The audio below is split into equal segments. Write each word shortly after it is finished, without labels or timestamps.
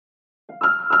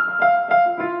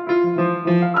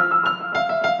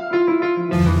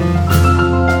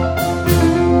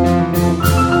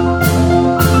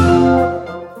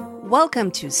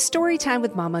Welcome to Storytime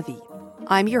with Mama V.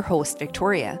 I'm your host,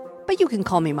 Victoria, but you can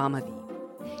call me Mama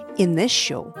V. In this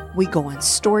show, we go on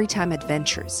storytime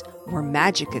adventures where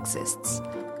magic exists,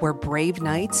 where brave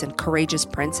knights and courageous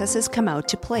princesses come out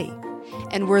to play,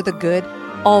 and where the good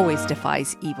always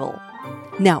defies evil.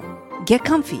 Now, get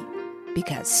comfy,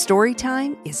 because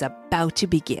storytime is about to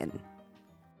begin.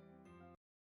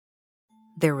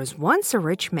 There was once a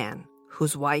rich man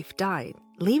whose wife died,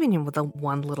 leaving him with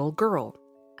one little girl.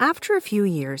 After a few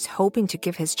years, hoping to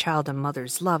give his child a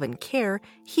mother's love and care,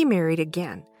 he married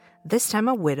again, this time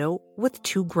a widow with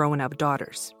 2 grown-up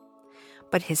daughters.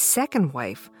 But his second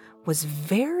wife was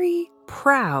very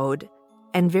proud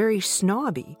and very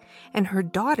snobby, and her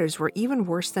daughters were even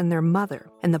worse than their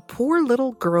mother, and the poor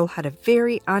little girl had a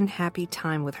very unhappy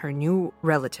time with her new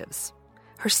relatives.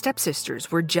 Her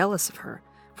stepsisters were jealous of her,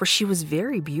 for she was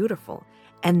very beautiful,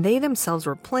 and they themselves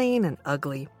were plain and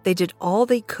ugly. They did all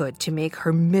they could to make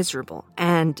her miserable,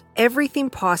 and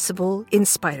everything possible in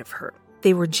spite of her.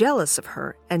 They were jealous of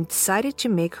her and decided to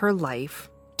make her life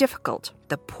difficult.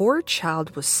 The poor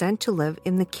child was sent to live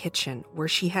in the kitchen, where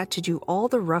she had to do all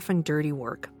the rough and dirty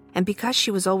work. And because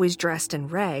she was always dressed in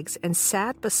rags and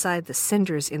sat beside the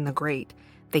cinders in the grate,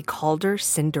 they called her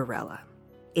Cinderella.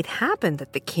 It happened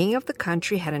that the king of the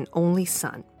country had an only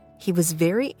son. He was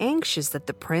very anxious that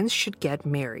the prince should get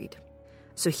married.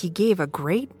 So he gave a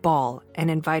great ball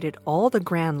and invited all the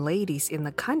grand ladies in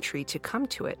the country to come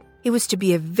to it. It was to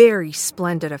be a very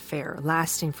splendid affair,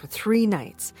 lasting for 3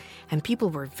 nights, and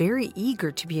people were very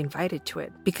eager to be invited to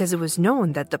it, because it was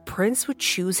known that the prince would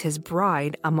choose his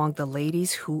bride among the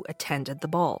ladies who attended the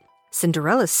ball.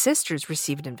 Cinderella's sisters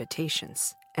received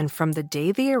invitations, and from the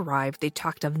day they arrived, they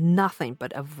talked of nothing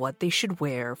but of what they should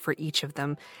wear, for each of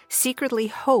them secretly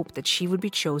hoped that she would be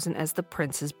chosen as the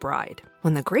prince's bride.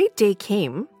 When the great day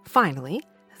came, finally,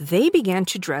 they began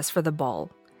to dress for the ball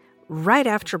right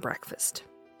after breakfast.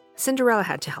 Cinderella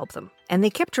had to help them, and they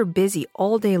kept her busy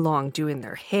all day long doing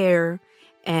their hair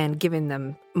and giving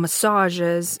them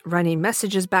massages, running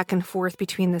messages back and forth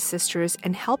between the sisters,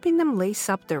 and helping them lace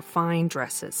up their fine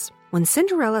dresses. When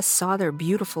Cinderella saw their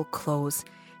beautiful clothes,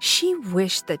 she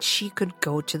wished that she could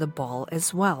go to the ball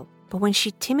as well. But when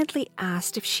she timidly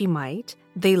asked if she might,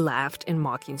 they laughed in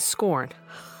mocking scorn.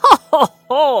 "Ho, ho,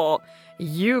 ho!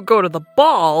 You go to the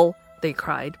ball?" they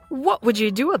cried. "What would you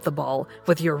do at the ball,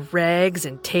 with your rags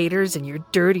and taters and your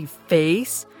dirty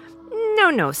face?"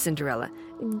 No, Cinderella.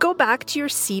 Go back to your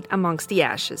seat amongst the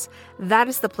ashes. That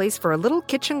is the place for a little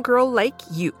kitchen girl like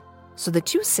you." So the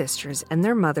 2 sisters and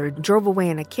their mother drove away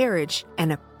in a carriage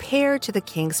and a pair to the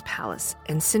king's palace,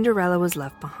 and Cinderella was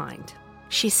left behind.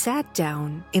 She sat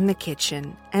down in the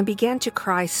kitchen and began to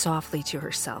cry softly to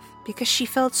herself, because she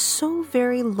felt so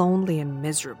very lonely and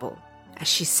miserable. As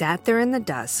she sat there in the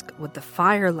dusk with the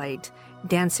firelight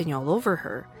dancing all over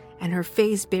her and her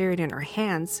face buried in her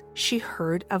hands, she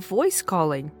heard a voice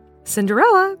calling,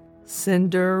 "Cinderella!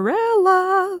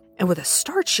 Cinderella!" And with a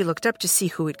start, she looked up to see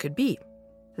who it could be.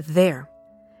 There,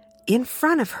 in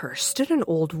front of her, stood an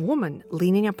old woman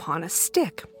leaning upon a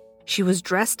stick. She was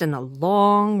dressed in a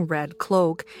long red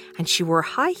cloak, and she wore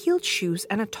high-heeled shoes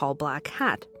and a tall black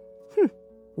hat.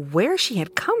 Where she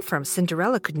had come from,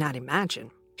 Cinderella could not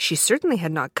imagine. She certainly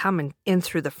had not come in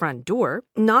through the front door,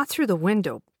 not through the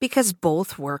window, because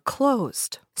both were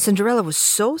closed. Cinderella was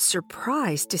so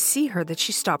surprised to see her that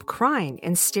she stopped crying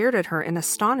and stared at her in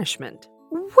astonishment.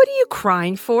 "What are you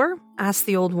crying for?" asked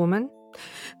the old woman.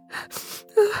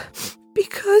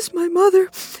 "Because my mother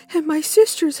and my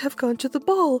sisters have gone to the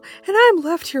ball, and I'm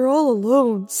left here all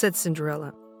alone," said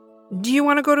Cinderella. "Do you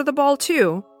want to go to the ball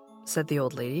too?" said the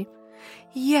old lady.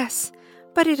 "Yes,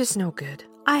 but it is no good.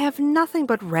 I have nothing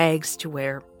but rags to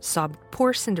wear," sobbed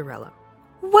poor Cinderella.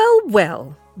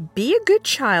 Well, be a good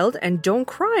child and don't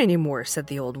cry anymore," said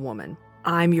the old woman.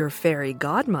 "I'm your fairy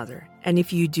godmother, and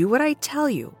if you do what I tell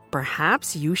you,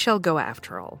 perhaps you shall go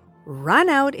after all. Run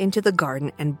out into the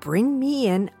garden and bring me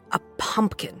in a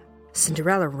pumpkin."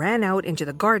 Cinderella ran out into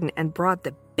the garden and brought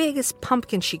the biggest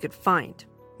pumpkin she could find.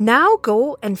 "Now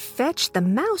go and fetch the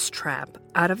mouse trap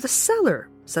out of the cellar,"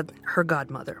 said her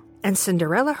godmother. And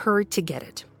Cinderella hurried to get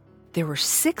it. There were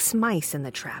 6 mice in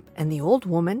the trap, and the old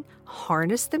woman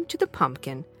harnessed them to the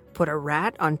pumpkin, put a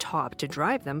rat on top to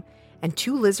drive them, and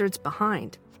 2 lizards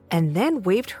behind, and then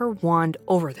waved her wand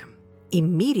over them.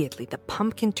 Immediately, the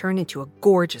pumpkin turned into a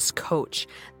gorgeous coach,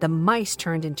 the mice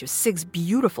turned into 6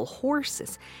 beautiful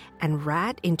horses, and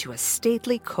rat into a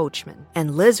stately coachman,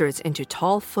 and lizards into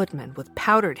tall footmen with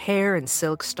powdered hair and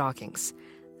silk stockings.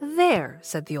 "There,"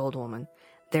 said the old woman,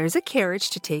 "there's a carriage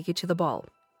to take you to the ball."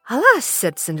 "Alas,"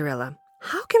 said Cinderella,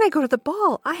 "how can I go to the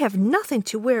ball? I have nothing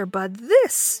to wear but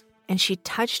this." and she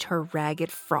touched her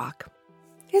ragged frock.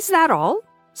 "Is that all?"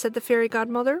 said the fairy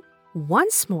godmother.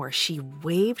 Once more she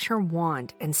waved her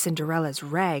wand, and Cinderella's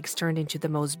rags turned into the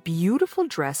most beautiful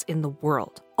dress in the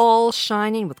world, all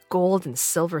shining with gold and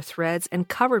silver threads and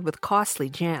covered with costly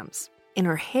gems. In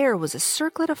her hair was a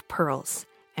circlet of pearls,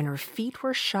 and her feet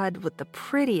were shod with the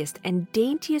prettiest and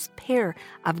daintiest pair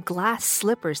of glass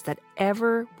slippers that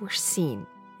ever were seen.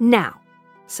 "Now,"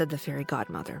 said the fairy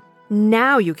godmother,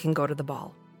 "now you can go to the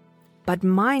ball. But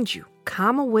mind you,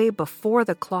 come away before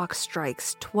the clock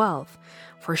strikes 12,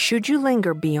 for should you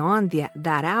linger beyond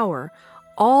that hour,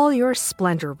 all your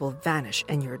splendor will vanish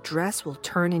and your dress will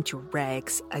turn into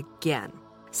rags again."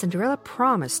 Cinderella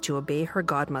promised to obey her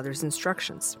godmother's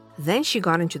instructions. Then she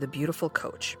got into the beautiful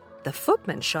coach. The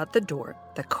footman shut the door,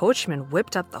 the coachman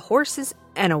whipped up the horses,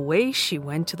 and away she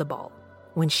went to the ball.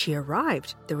 When she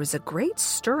arrived, there was a great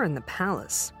stir in the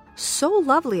palace. So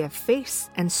lovely a face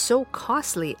and so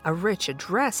costly a rich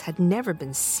dress had never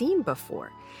been seen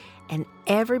before, and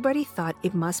everybody thought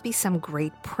it must be some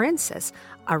great princess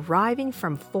arriving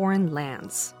from foreign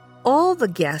lands. All the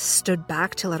guests stood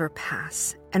back to let her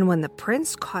pass, and when the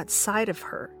prince caught sight of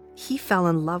her, he fell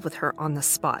in love with her on the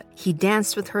spot. He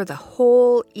danced with her the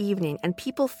whole evening, and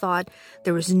people thought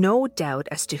there was no doubt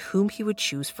as to whom he would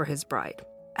choose for his bride.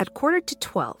 At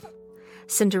 11:45,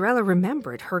 Cinderella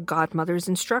remembered her godmother's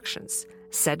instructions,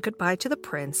 said goodbye to the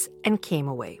prince, and came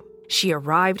away. She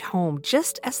arrived home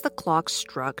just as the clock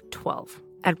struck 12.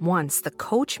 At once, the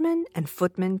coachman and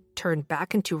footman turned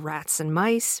back into rats and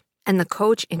mice, and the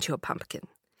coach into a pumpkin.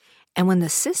 And when the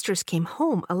sisters came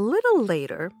home a little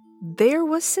later, there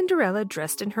was Cinderella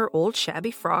dressed in her old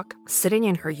shabby frock, sitting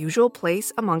in her usual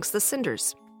place amongst the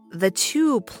cinders. The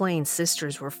two plain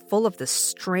sisters were full of the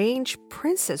strange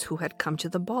princess who had come to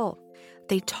the ball.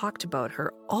 They talked about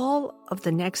her all of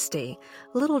the next day,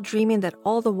 little dreaming that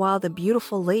all the while the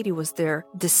beautiful lady was their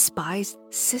despised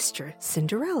sister,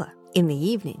 Cinderella. In the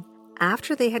evening,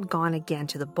 after they had gone again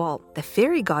to the ball, the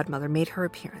fairy godmother made her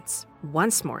appearance.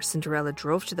 Once more, Cinderella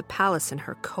drove to the palace in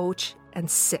her coach and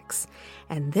six,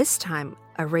 and this time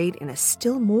arrayed in a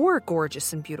still more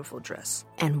gorgeous and beautiful dress.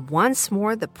 And once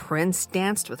more the prince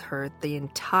danced with her the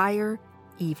entire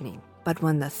evening. But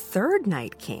when the third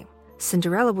night came,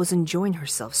 Cinderella was enjoying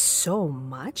herself so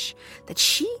much that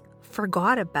she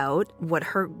forgot about what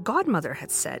her godmother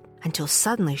had said, until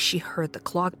suddenly she heard the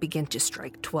clock begin to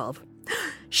strike 12.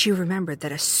 She remembered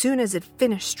that as soon as it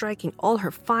finished striking, all her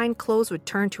fine clothes would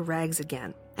turn to rags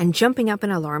again. And jumping up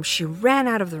in alarm, she ran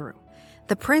out of the room.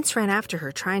 The prince ran after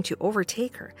her, trying to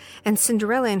overtake her, and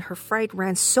Cinderella in her fright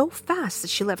ran so fast that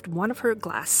she left one of her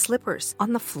glass slippers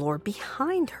on the floor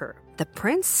behind her. The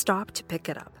prince stopped to pick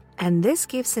it up, and this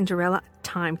gave Cinderella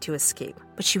time to escape.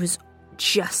 But she was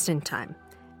just in time.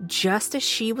 Just as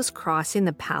she was crossing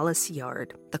the palace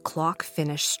yard, the clock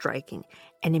finished striking,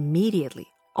 and immediately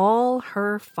all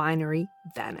her finery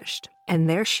vanished. And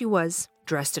there she was,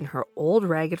 dressed in her old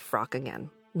ragged frock again.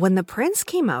 When the prince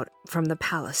came out from the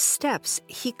palace steps,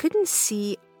 he couldn't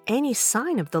see any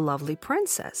sign of the lovely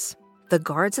princess. The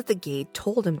guards at the gate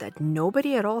told him that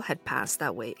nobody at all had passed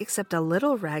that way except a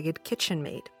little ragged kitchen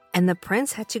maid. And the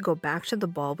prince had to go back to the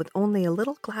ball with only a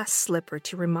little glass slipper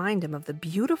to remind him of the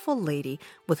beautiful lady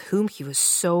with whom he was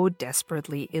so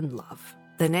desperately in love.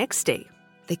 The next day,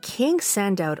 the king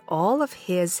sent out all of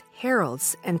his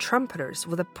heralds and trumpeters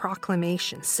with a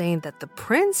proclamation saying that the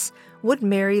prince would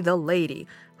marry the lady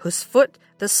whose foot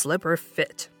the slipper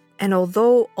fit. And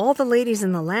although all the ladies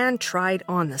in the land tried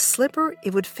on the slipper,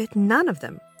 it would fit none of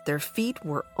them. Their feet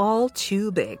were all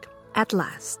too big. At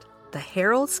last, the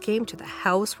heralds came to the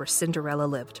house where Cinderella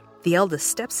lived. The eldest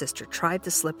stepsister tried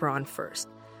the slipper on first,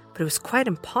 but it was quite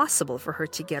impossible for her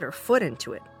to get her foot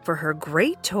into it, for her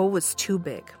great toe was too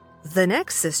big. The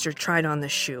next sister tried on the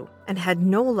shoe and had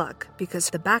no luck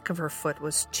because the back of her foot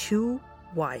was too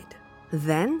wide.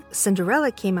 Then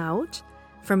Cinderella came out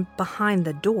from behind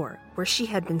the door where she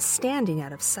had been standing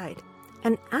out of sight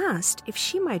and asked if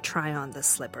she might try on the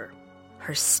slipper.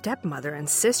 Her stepmother and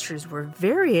sisters were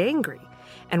very angry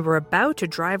and were about to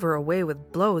drive her away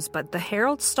with blows, but the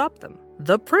herald stopped them.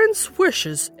 "The prince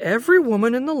wishes every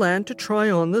woman in the land to try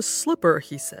on this slipper,"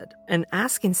 he said, and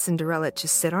asking Cinderella to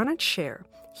sit on a chair,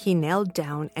 he knelt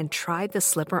down and tried the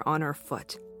slipper on her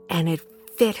foot, and it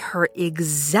fit her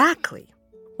exactly.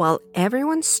 While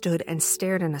everyone stood and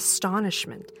stared in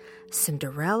astonishment,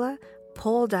 Cinderella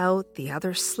pulled out the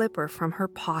other slipper from her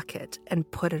pocket and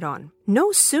put it on.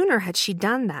 No sooner had she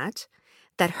done that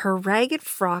her ragged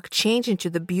frock changed into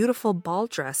the beautiful ball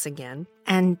dress again,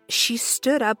 and she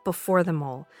stood up before them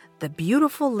all, the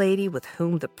beautiful lady with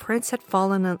whom the prince had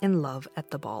fallen in love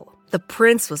at the ball. The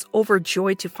prince was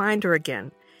overjoyed to find her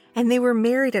again, and they were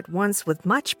married at once with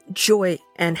much joy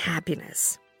and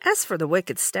happiness. As for the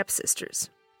wicked stepsisters,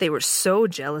 they were so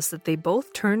jealous that they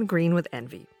both turned green with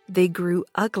envy. They grew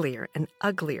uglier and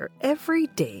uglier every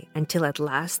day until at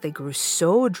last they grew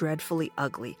so dreadfully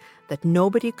ugly that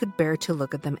nobody could bear to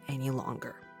look at them any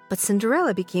longer. But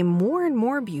Cinderella became more and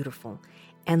more beautiful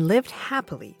and lived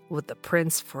happily with the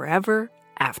prince forever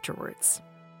afterwards.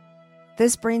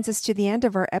 This brings us to the end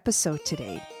of our episode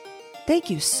today. Thank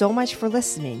you so much for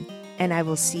listening, and I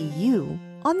will see you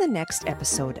on the next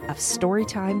episode of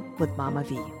Storytime with Mama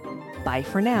V. Bye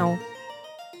for now.